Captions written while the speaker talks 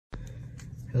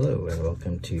Hello and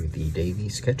welcome to the daily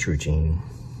sketch routine.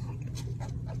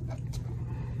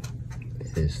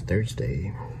 It is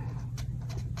Thursday.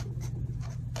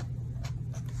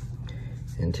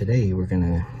 And today we're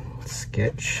gonna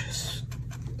sketch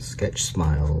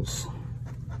smiles.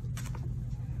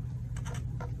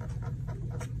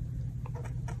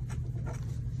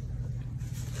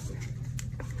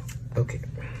 Okay.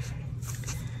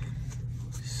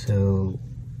 So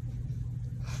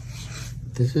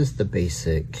this is the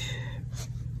basic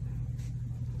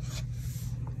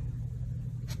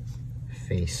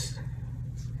face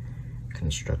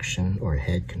construction or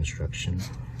head construction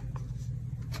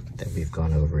that we've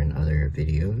gone over in other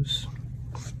videos.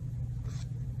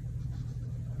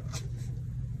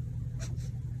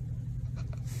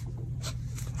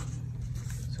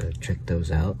 So check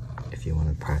those out if you want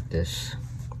to practice.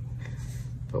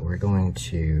 But we're going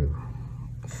to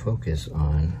focus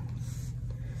on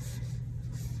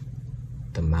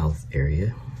the mouth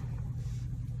area.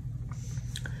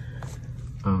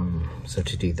 So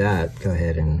to do that, go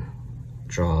ahead and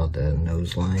draw the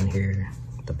nose line here,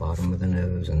 the bottom of the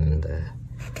nose, and then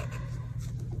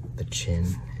the chin,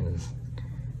 and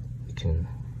you can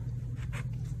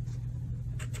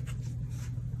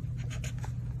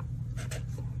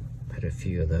put a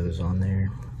few of those on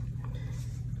there.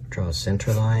 Draw a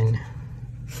center line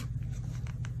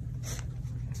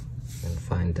and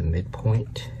find the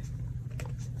midpoint.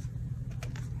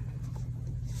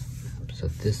 So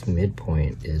this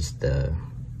midpoint is the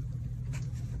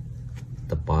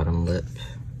bottom lip.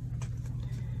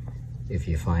 If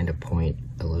you find a point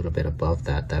a little bit above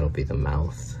that, that'll be the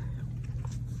mouth.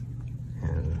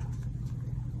 And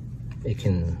it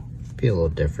can be a little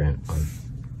different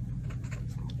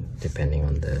depending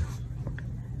on the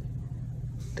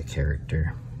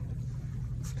character.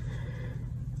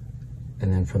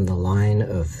 And then from the line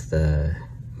of the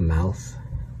mouth,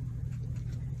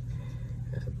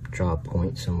 draw a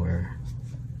point somewhere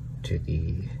to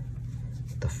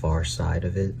the far side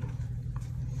of it.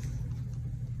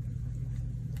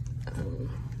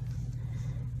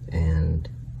 And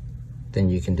then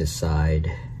you can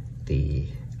decide the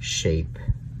shape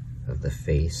of the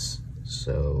face.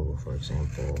 So for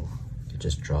example, you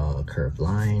just draw a curved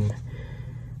line.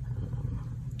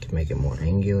 You can make it more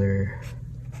angular.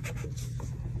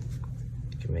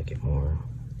 You can make it more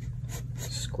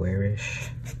squarish.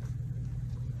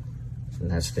 And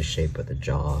that's the shape of the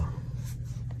jaw.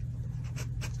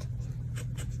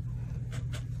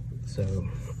 So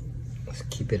let's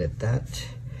keep it at that.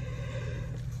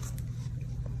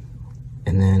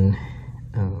 And then,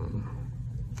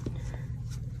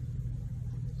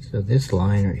 so this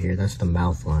line right here, that's the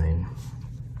mouth line.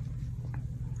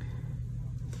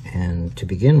 And to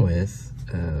begin with,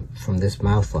 from this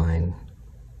mouth line,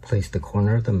 place the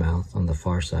corner of the mouth on the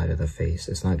far side of the face.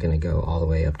 It's not going to go all the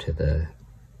way up to the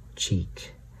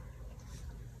cheek.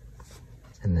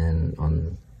 And then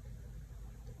on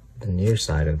the near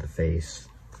side of the face,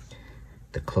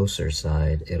 the closer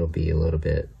side, it'll be a little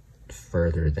bit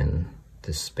further than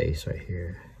this space right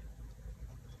here.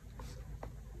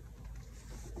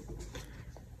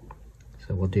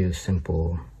 So we'll do a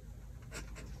simple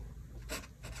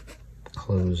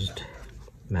closed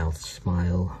mouth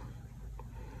smile.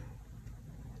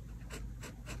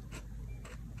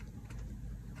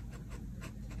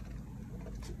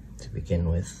 To begin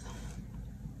with.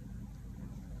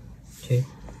 Okay.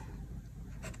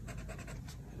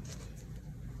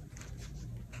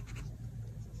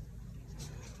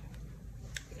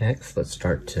 Next, let's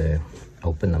start to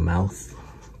open the mouth.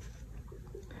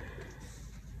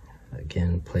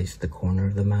 Again, place the corner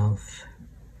of the mouth.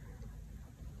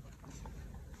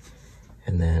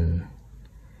 And then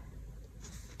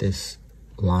this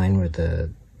line where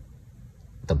the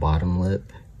bottom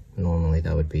lip, normally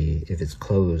that would be, if it's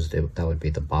closed, that would be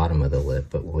the bottom of the lip,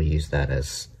 but we'll use that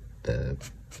as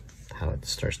how it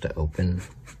starts to open.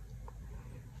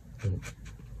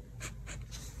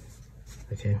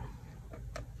 Okay.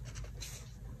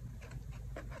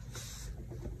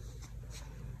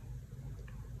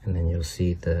 And then you'll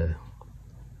see the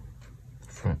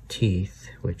front teeth,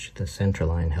 which the center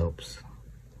line helps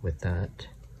with that.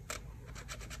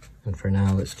 And for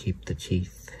now, let's keep the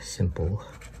teeth simple.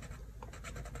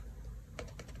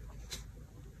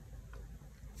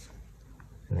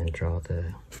 And then draw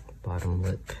the bottom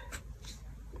lip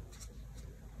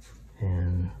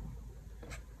and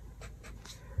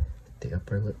the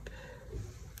upper lip.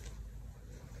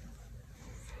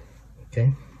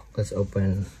 Okay, let's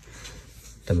open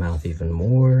the mouth even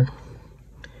more.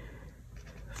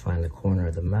 Find the corner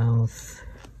of the mouth.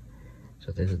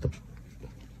 So this is the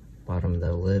bottom of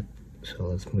the lip. So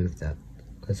let's move that.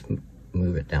 Let's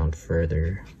move it down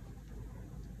further.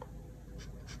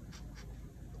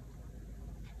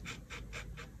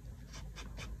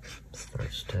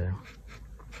 Starts to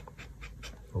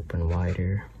open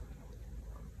wider.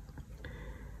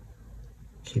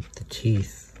 Keep the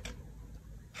teeth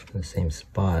in the same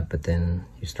spot, but then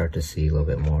you start to see a little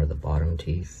bit more of the bottom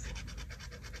teeth.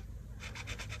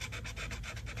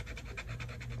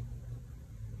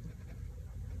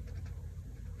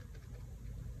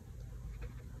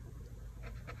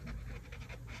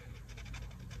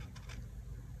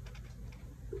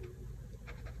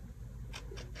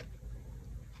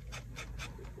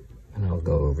 And I'll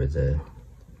go over the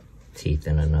teeth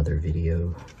in another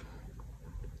video.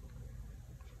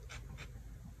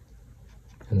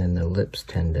 And then the lips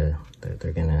tend to,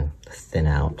 they're gonna thin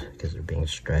out because they're being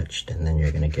stretched, and then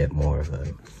you're gonna get more of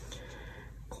a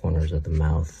corners of the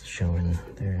mouth showing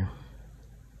there.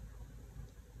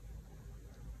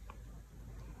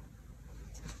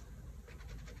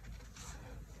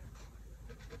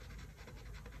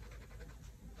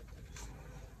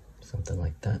 Something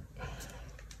like that.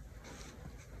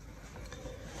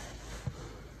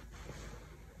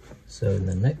 So in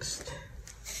the next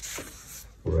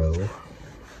row,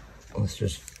 let's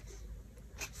just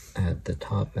add the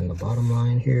top and the bottom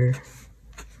line here.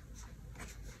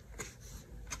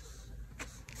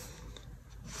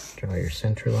 Draw your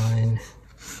center line,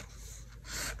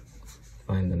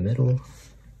 find the middle.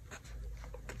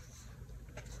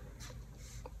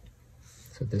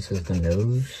 So this is the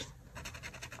nose.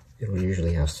 It'll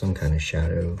usually have some kind of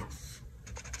shadow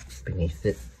beneath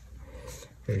it.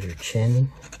 There's your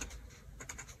chin.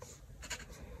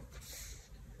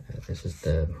 This is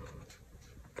the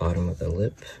bottom of the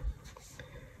lip.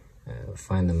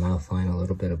 Find the mouth line a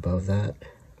little bit above that.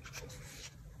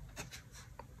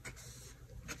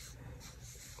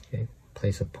 Okay,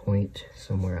 place a point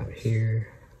somewhere out here.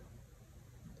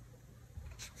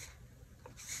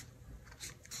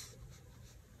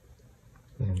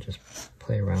 And then just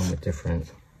play around with different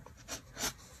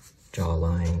jaw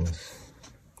lines,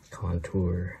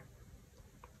 contour.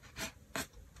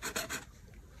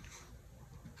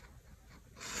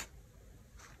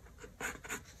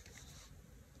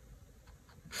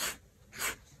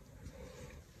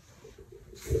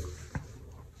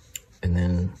 And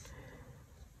then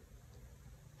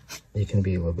you can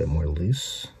be a little bit more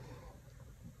loose,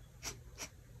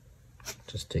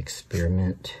 just to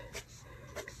experiment,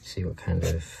 see what kind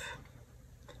of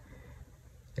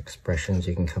expressions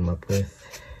you can come up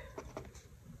with.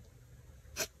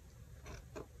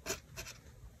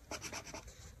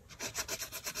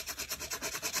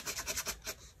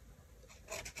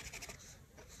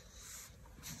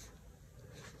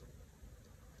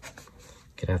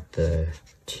 Could have the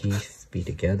teeth be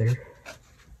together.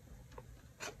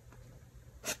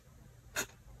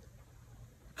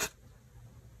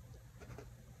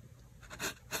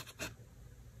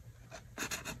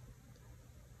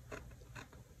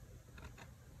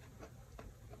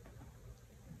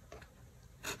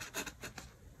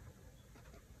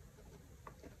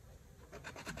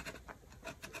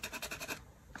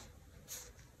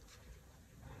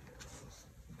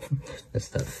 That's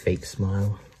that fake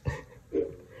smile.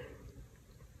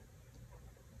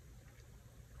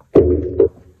 So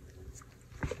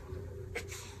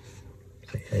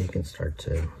yeah, you can start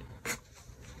to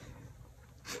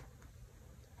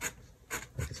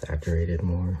exaggerate it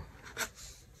more.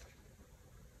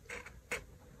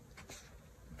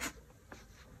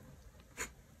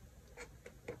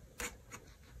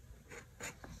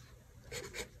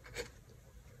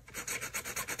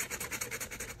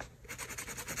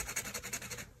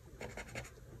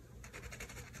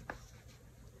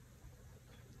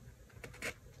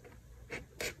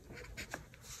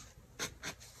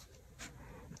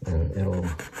 And it'll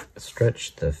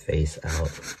stretch the face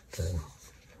out the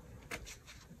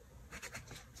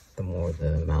more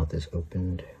the mouth is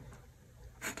opened.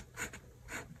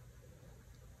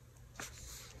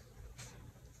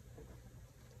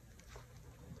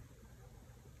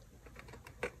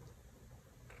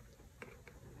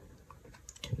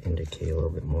 Can indicate a little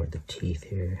bit more of the teeth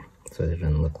here so that it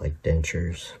doesn't look like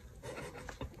dentures.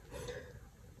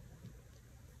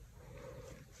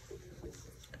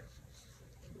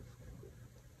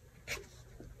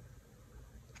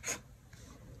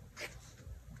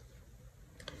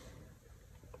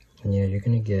 And yeah, you're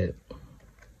gonna get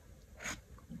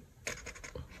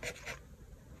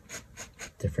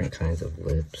different kinds of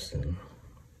lips and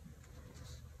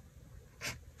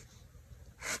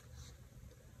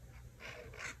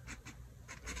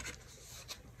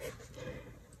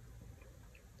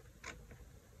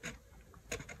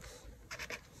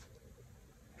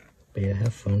but yeah,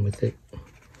 have fun with it.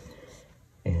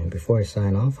 And before I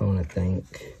sign off, I want to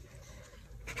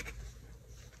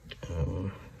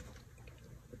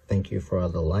thank you for all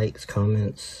the likes,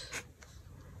 comments,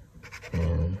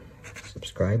 and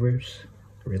subscribers.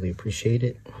 Really appreciate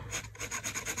it.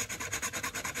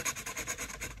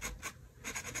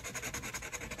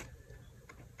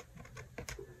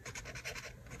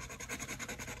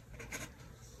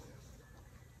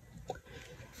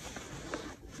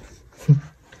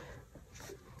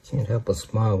 Can't help but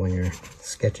smile when you're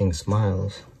sketching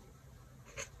smiles.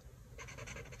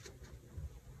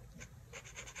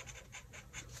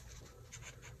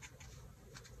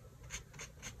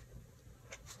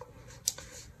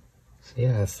 So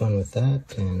yeah, have fun with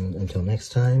that, and until next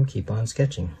time, keep on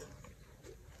sketching.